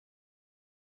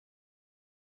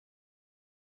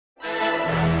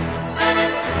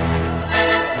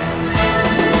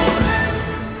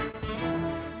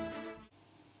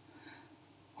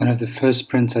One of the first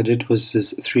prints I did was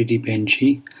this 3D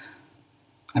benchy.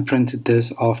 I printed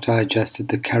this after I adjusted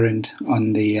the current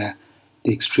on the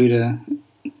extruder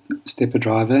stepper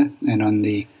driver and on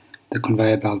the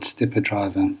conveyor belt stepper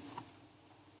driver.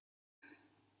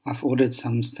 I've ordered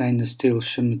some stainless steel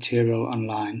shim material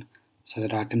online so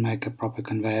that I can make a proper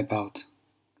conveyor belt.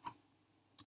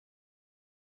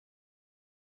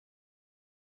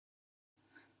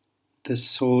 This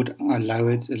sword I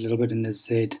lowered a little bit in the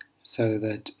Z so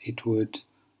that it would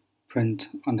print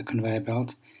on the conveyor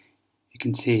belt. You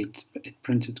can see it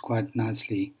printed quite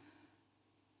nicely,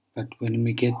 but when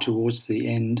we get towards the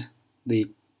end, the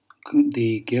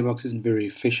gearbox isn't very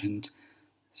efficient,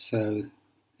 so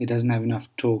it doesn't have enough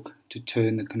torque to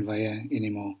turn the conveyor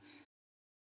anymore.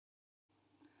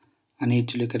 I need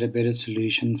to look at a better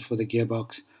solution for the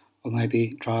gearbox, or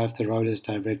maybe drive the rollers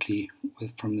directly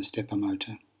from the stepper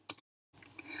motor.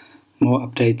 More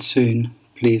updates soon.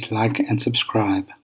 Please like and subscribe.